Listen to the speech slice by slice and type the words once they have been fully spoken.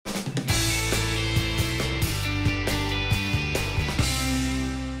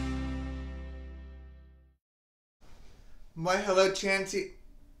Why hello, Chancy.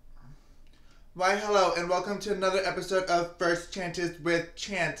 Why hello, and welcome to another episode of First Chances with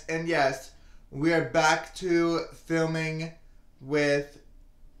Chance. And yes, we are back to filming with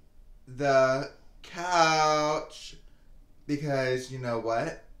the couch because you know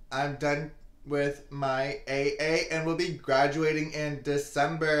what? I'm done with my AA and will be graduating in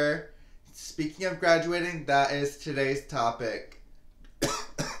December. Speaking of graduating, that is today's topic.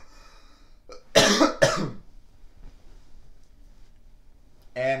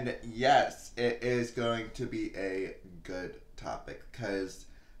 And yes, it is going to be a good topic because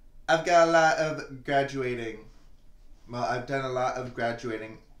I've got a lot of graduating. Well, I've done a lot of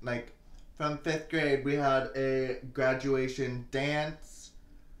graduating. Like from 5th grade, we had a graduation dance.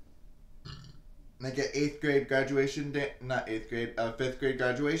 Like an 8th grade graduation dance, not 8th grade, 5th grade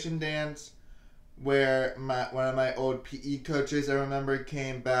graduation dance, where one of my old PE coaches I remember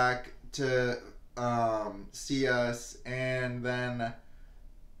came back to see us, and then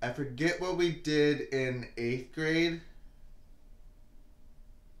I forget what we did in 8th grade.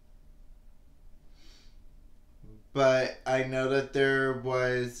 But I know that there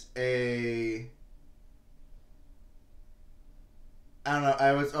was I don't know,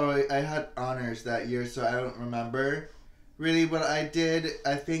 I had honors that year, so I don't remember really what I did.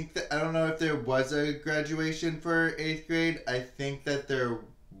 I think that, I don't know if there was a graduation for 8th grade. I think that there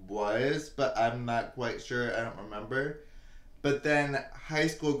was, but I'm not quite sure. I don't remember. But then high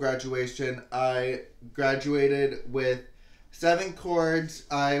school graduation, I graduated with 7 chords.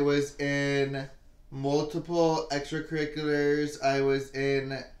 I was in multiple extracurriculars. I was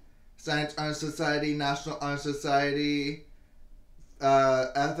in Science Honor Society, National Honor Society,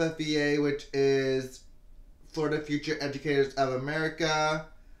 FFEA, which is Florida Future Educators of America.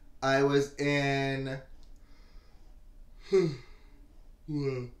 I was in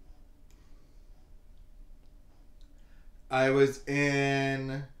I was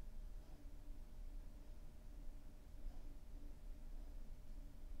in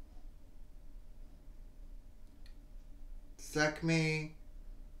SECME.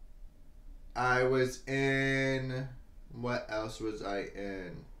 I was in, what else was I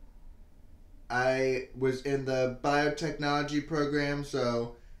in? I was in the biotechnology program,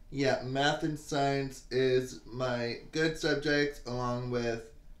 so yeah, math and science is my good subjects, along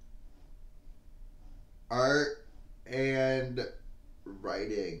with art and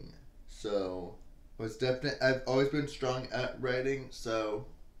writing. So I've always been strong at writing, so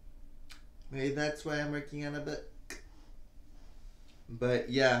maybe that's why I'm working on a book. But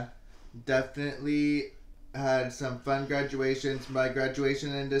yeah, definitely had some fun graduations. My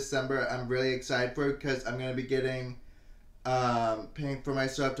graduation in December, I'm really excited for because I'm gonna be getting paying for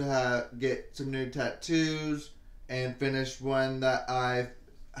myself to get some new tattoos and finish one that I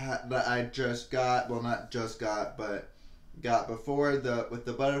just got. Well, not just got, but got before with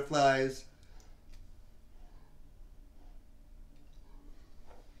the butterflies.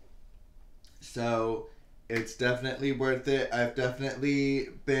 So it's definitely worth it. I've definitely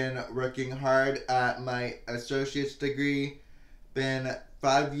been working hard at my associate's degree. Been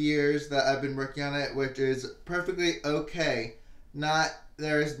 5 years that I've been working on it, which is perfectly okay.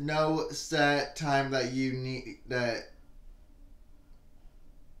 There is no set time that you need that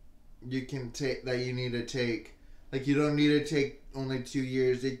you need to take. Like, you don't need to take only 2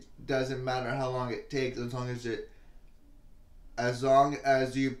 years. It doesn't matter how long it takes, as long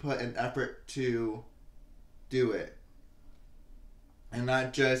as you put an effort to do it. And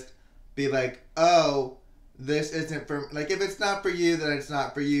not just be like, oh, this isn't for, like, if it's not for you, then it's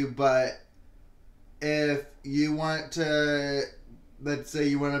not for you. But if you want to, let's say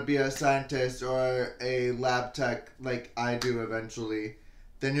you want to be a scientist or a lab tech like I do eventually,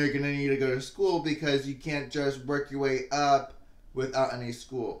 then you're going to need to go to school, because you can't just work your way up without any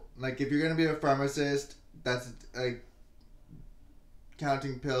school. Like, if you're going to be a pharmacist, that's like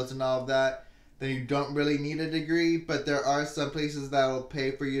counting pills and all of that, then you don't really need a degree. But there are some places that will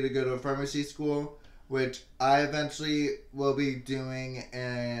pay for you to go to a pharmacy school, which I eventually will be doing,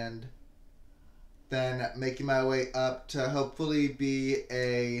 and then making my way up to hopefully be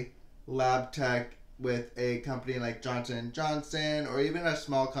a lab tech with a company like Johnson & Johnson, or even a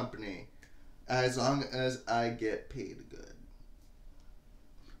small company, as long as I get paid good.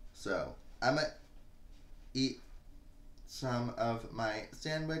 So I'm gonna eat some of my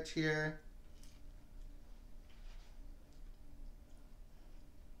sandwich here.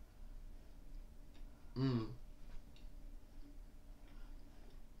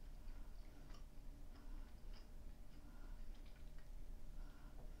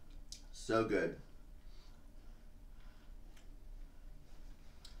 So good.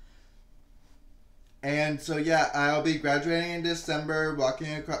 And so yeah, I'll be graduating in December.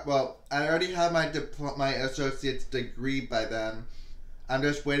 Walking across. Well, I already have my associate's degree by then. I'm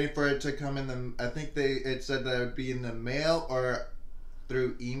just waiting for it to come in the. I think it said that it would be in the mail or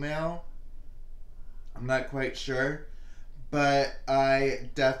through email. I'm not quite sure, but I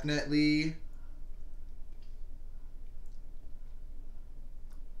definitely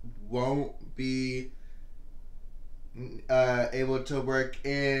won't be able to work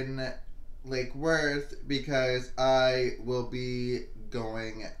in Lake Worth because I will be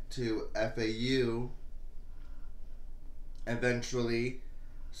going to FAU eventually,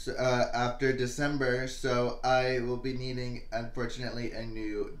 so, after December. So I will be needing, unfortunately, a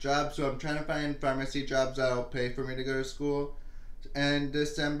new job. So I'm trying to find pharmacy jobs that'll pay for me to go to school in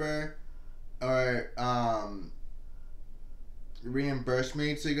December, or reimburse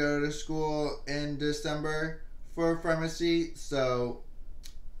me to go to school in December for pharmacy. So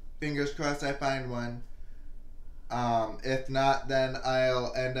fingers crossed I find one. If not, then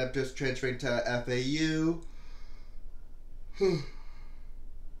I'll end up just transferring to FAU.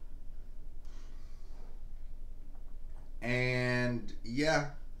 And yeah.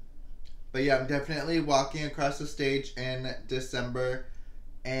 But yeah, I'm definitely walking across the stage in December,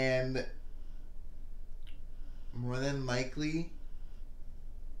 and more than likely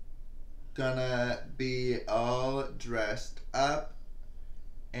gonna be all dressed up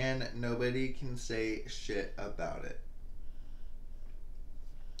and nobody can say shit about it.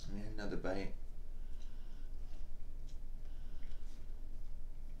 I need another bite.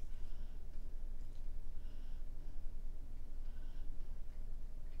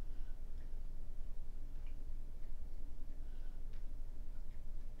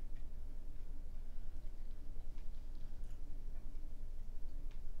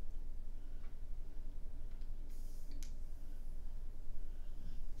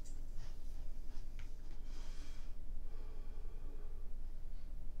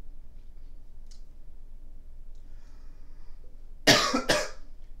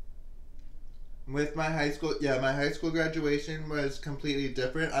 With my high school, yeah, my high school graduation was completely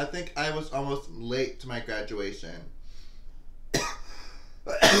different. I think I was almost late to my graduation. Because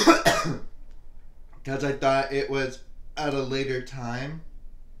I thought it was at a later time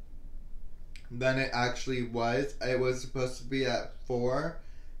than it actually was. It was supposed to be at 4,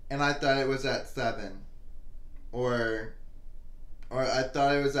 and I thought it was at 7. Or I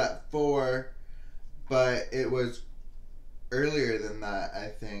thought it was at 4, but it was earlier than that, I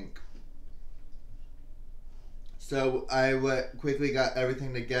think. So I quickly got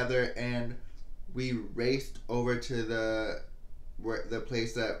everything together, and we raced over to the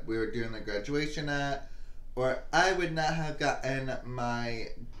place that we were doing the graduation at, or I would not have gotten my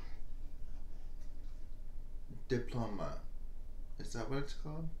diploma. Is that what it's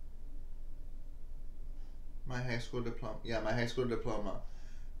called? My high school diploma. Yeah, my high school diploma.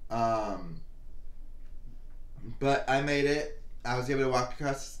 Um, but I made it. I was able to walk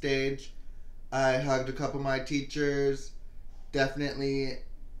across the stage. I hugged a couple of my teachers. Definitely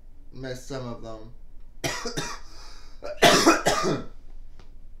missed some of them.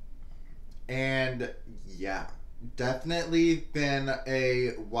 And yeah, definitely been a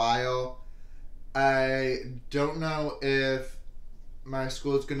while. I don't know if my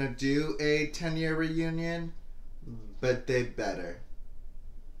school's gonna do a 10-year reunion, but they better.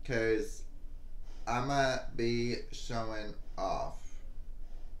 Because I'ma be showing off.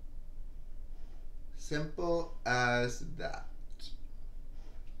 Simple as that.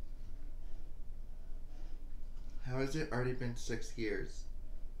 How has it already been 6 years?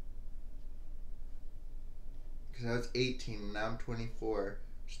 Because I was 18, now I'm 24.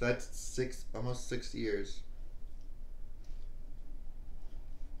 So that's almost 6 years.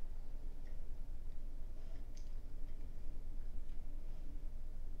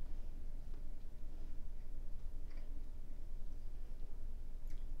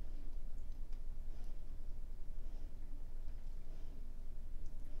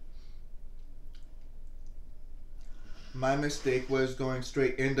 My mistake was going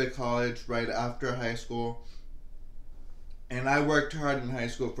straight into college right after high school. And I worked hard in high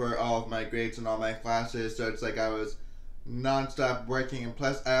school for all of my grades and all my classes, so it's like I was nonstop working. And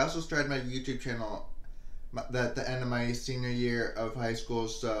plus, I also started my YouTube channel at the end of my senior year of high school,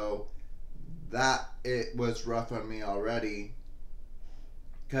 so that it was rough on me already.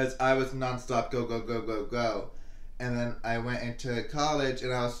 Because I was nonstop go, go, go, go, go. And then I went into college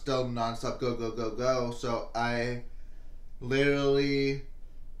and I was still nonstop go, go, go, go. So I literally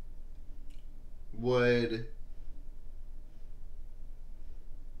would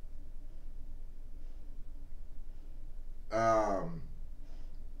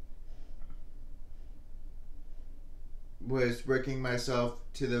was working myself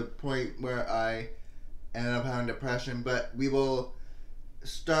to the point where I ended up having depression. But we will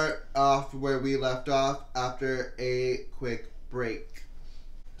start off where we left off after a quick break.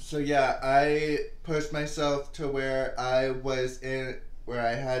 So yeah, I pushed myself to where where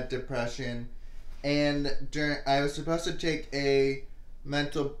I had depression, and I was supposed to take a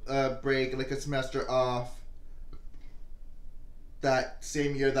mental break, like a semester off, that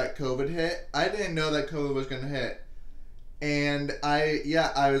same year that COVID hit. I didn't know that COVID was gonna hit, and I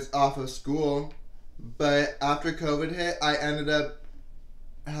was off of school, but after COVID hit, I ended up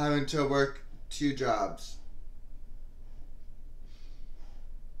having to work 2 jobs.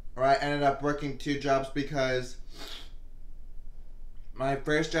 Or I ended up working 2 jobs because my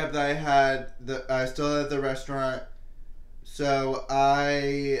first job that I had, I still at the restaurant, so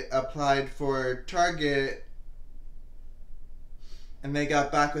I applied for Target, and they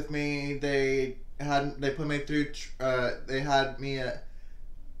got back with me. They put me through. They had me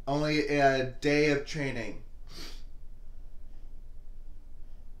only a day of training.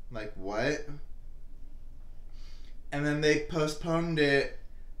 Like what? And then they postponed it.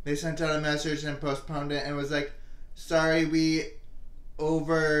 They sent out a message and postponed it, and was like, "Sorry, we're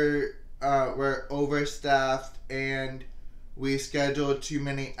overstaffed and we scheduled too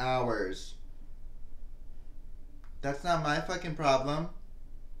many hours." That's not my fucking problem.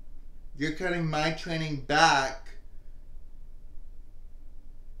 You're cutting my training back,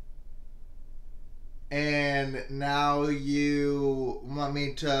 and now you want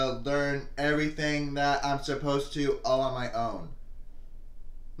me to learn everything that I'm supposed to all on my own.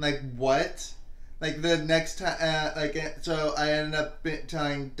 Like what? Like the next time, so I ended up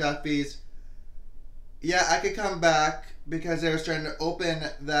telling Duffy's, yeah, I could come back because they were starting to open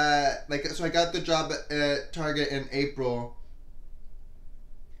that, so I got the job at Target in April,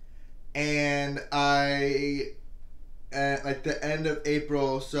 and the end of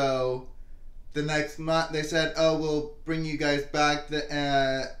April, so the next month, they said, oh, we'll bring you guys back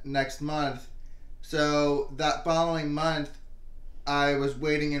the next month. So that following month, I was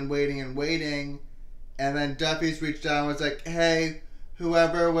waiting and waiting and waiting, and then Duffy's reached out and was like, hey,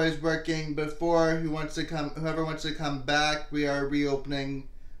 whoever was working before, whoever wants to come back, we are reopening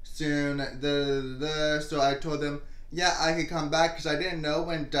soon. So I told them, yeah, I could come back, because I didn't know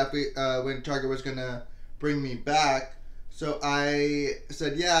when Target was gonna bring me back. So I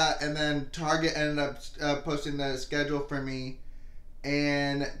said yeah, and then Target ended up posting the schedule for me,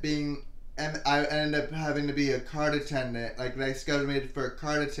 and I ended up having to be a card attendant. Like, they scheduled me for a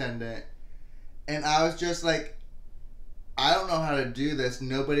card attendant, and I was just like, I don't know how to do this.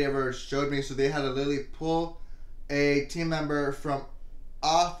 Nobody ever showed me, so they had to literally pull a team member from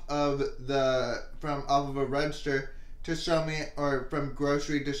off of a register to show me, or from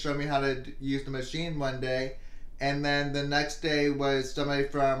grocery to show me how to use the machine one day, and then the next day was somebody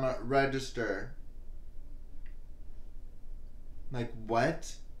from register. Like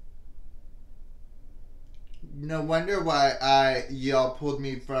what? No wonder why y'all pulled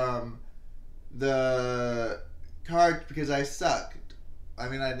me from the cards, because I sucked. I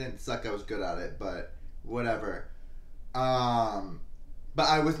mean, I didn't suck. I was good at it, but whatever. But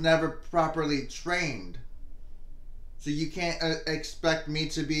I was never properly trained. So you can't expect me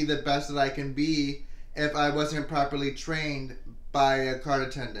to be the best that I can be if I wasn't properly trained by a card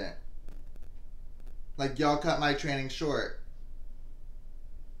attendant. Like, y'all cut my training short.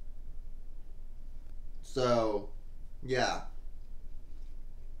 So, yeah.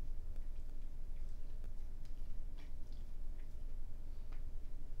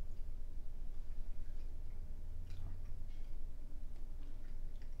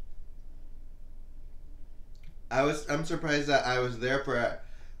 I'm surprised that I was there for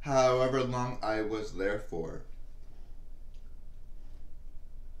however long I was there for.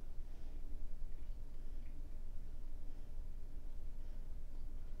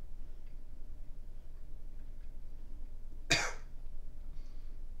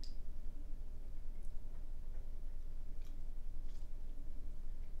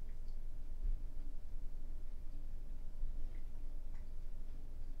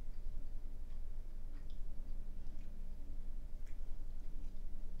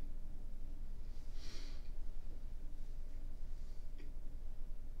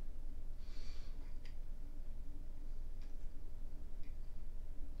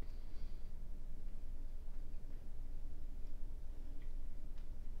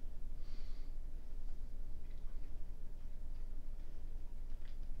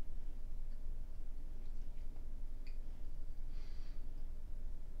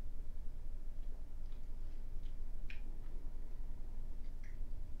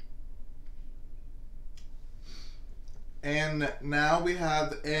 And now we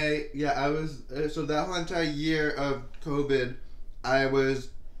have so that whole entire year of COVID, I was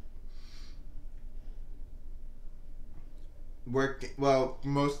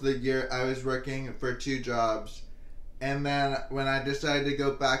most of the year I was working for 2 jobs. And then when I decided to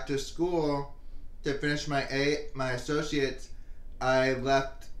go back to school to finish my associates, I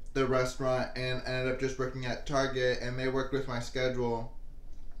left the restaurant and ended up just working at Target, and they worked with my schedule.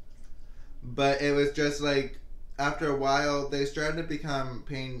 But it was just like, after a while, they started to become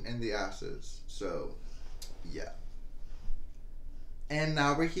pain in the asses. So, yeah. And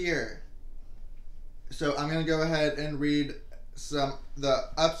now we're here. So I'm going to go ahead and read the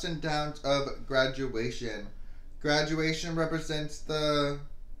ups and downs of graduation. Graduation represents the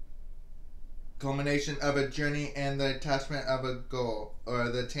culmination of a journey and the attachment of a goal, or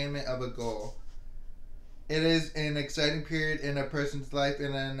the attainment of a goal. It is an exciting period in a person's life,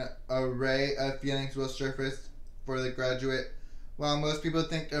 and an array of feelings will surface for the graduate. While most people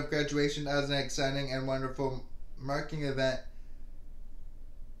think of graduation as an exciting and wonderful marking event,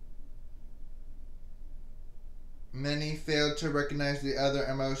 many fail to recognize the other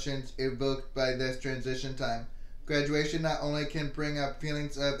emotions evoked by this transition time. Graduation not only can bring up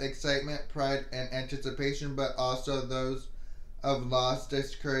feelings of excitement, pride, and anticipation, but also those of loss,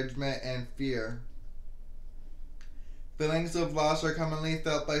 discouragement, and fear. Feelings of loss are commonly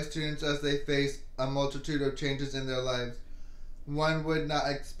felt by students as they face a multitude of changes in their lives. One would not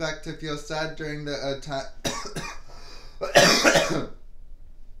expect to feel sad during a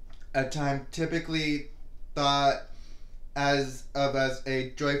time typically thought as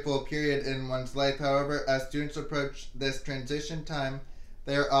a joyful period in one's life. However, as students approach this transition time,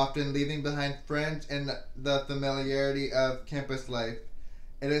 they are often leaving behind friends and the familiarity of campus life.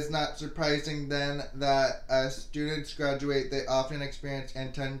 It is not surprising then that as students graduate, they often experience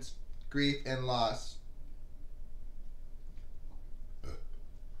intense grief and loss.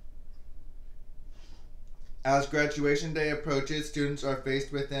 As graduation day approaches, students are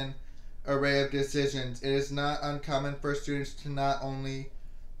faced with an array of decisions. It is not uncommon for students to not only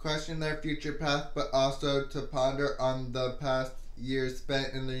question their future path, but also to ponder on the past years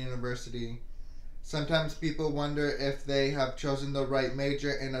spent in the university. Sometimes people wonder if they have chosen the right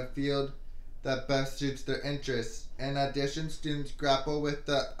major in a field that best suits their interests. In addition, students grapple with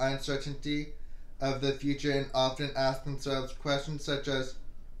the uncertainty of the future and often ask themselves questions such as,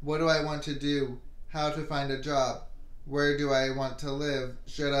 what do I want to do? How to find a job? Where do I want to live?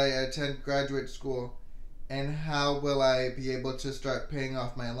 Should I attend graduate school? And how will I be able to start paying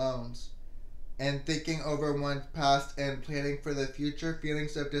off my loans? And thinking over one's past and planning for the future,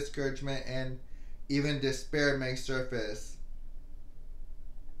 feelings of discouragement and even despair may surface.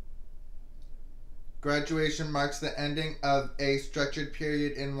 Graduation marks the ending of a structured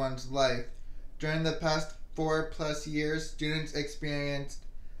period in one's life. During the past 4+ years, students experienced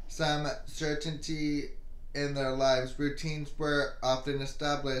some certainty in their lives. Routines were often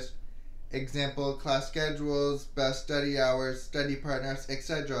established. Example, class schedules, best study hours, study partners,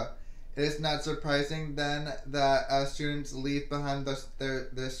 etc. It is not surprising then that as students leave behind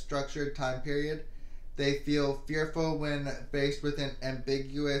this structured time period, they feel fearful when faced with an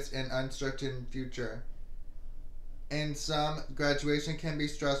ambiguous and uncertain future. In some, graduation can be a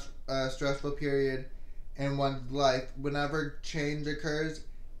stressful period in one's life. Whenever change occurs,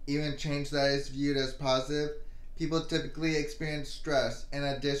 even change that is viewed as positive, people typically experience stress. In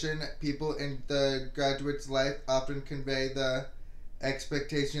addition, people in the graduate's life often convey the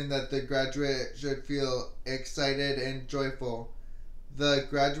expectation that the graduate should feel excited and joyful. The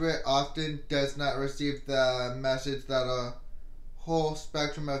graduate often does not receive the message that a whole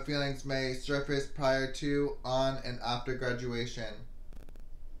spectrum of feelings may surface prior to, on, and after graduation.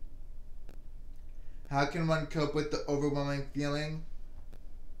 How can one cope with the overwhelming feelings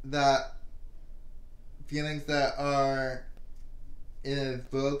that are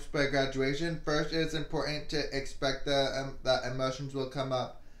evoked by graduation? First, it is important to expect that emotions will come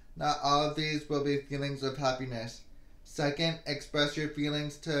up. Not all of these will be feelings of happiness. Second, express your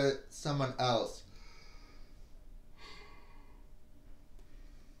feelings to someone else.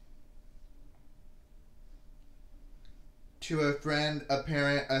 To a friend, a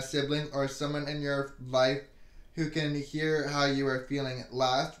parent, a sibling, or someone in your life who can hear how you are feeling.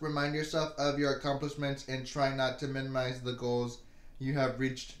 Last, remind yourself of your accomplishments and try not to minimize the goals you have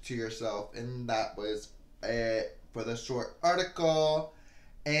reached to yourself. And that was it for the short article.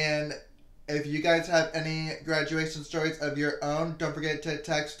 And if you guys have any graduation stories of your own, don't forget to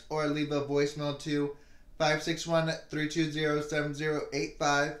text or leave a voicemail to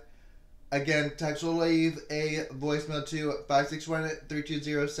 561-320-7085. Again, text or leave a voicemail to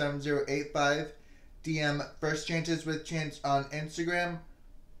 561-320-7085. DM First Chances with Chance on Instagram.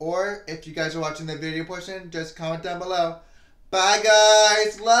 Or if you guys are watching the video portion, just comment down below. Bye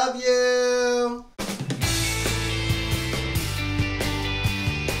guys. Love you.